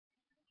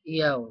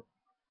Yo,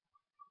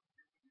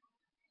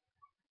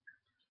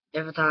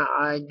 every time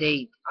I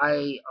date,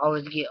 I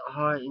always get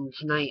hard, and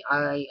tonight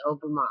I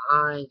open my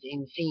eyes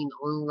and seeing the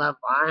only love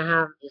I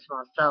have is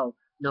myself,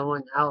 no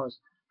one else.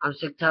 I'm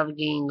sick tired of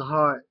getting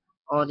hard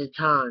all the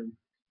time.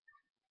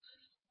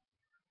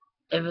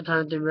 Every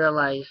time they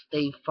realize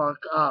they fuck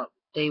up,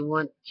 they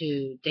want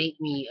to date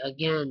me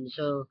again.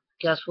 So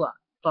guess what?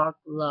 Fuck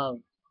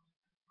love.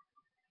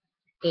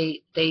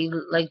 They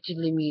like to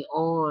leave me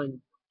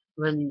on.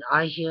 When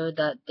I hear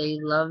that they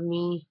love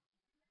me,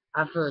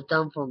 I feel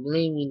dumb for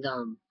believing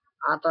them.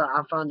 I thought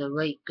I found the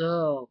right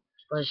girl,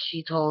 but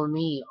she told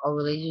me our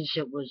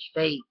relationship was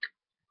fake.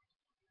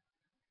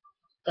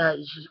 That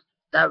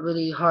that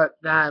really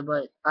hurt bad,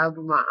 but I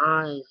opened my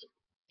eyes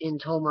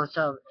and told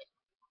myself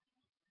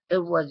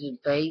it wasn't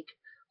fake.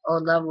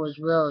 Our love was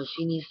real.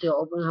 She needs to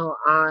open her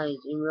eyes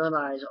and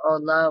realize our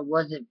love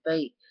wasn't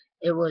fake.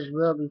 It was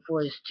real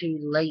before it's too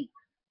late.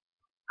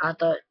 I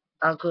thought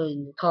I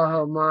could call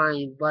her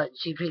mine, but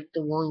she picked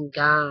the wrong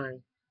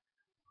guy.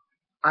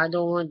 I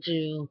don't want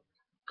to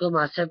go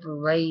my separate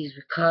ways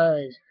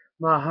because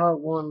my heart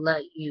won't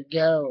let you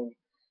go.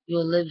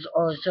 Your lips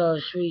are so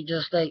sweet,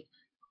 just like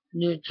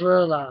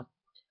Nutrilla.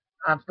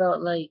 I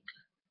felt like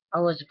I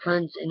was a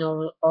prince in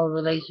our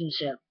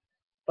relationship,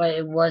 but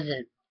it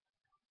wasn't.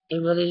 A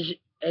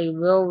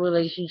real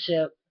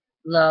relationship,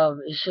 love,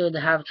 it should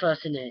have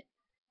trust in it.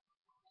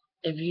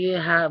 If you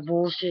have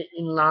bullshit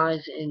and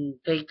lies and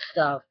fake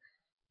stuff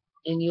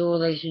in your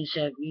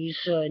relationship, you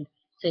should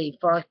say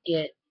fuck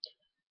it.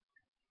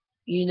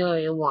 You know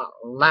it won't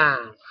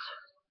last.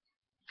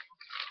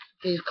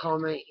 Please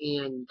comment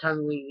and tell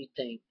me what you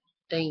think.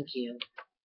 Thank you.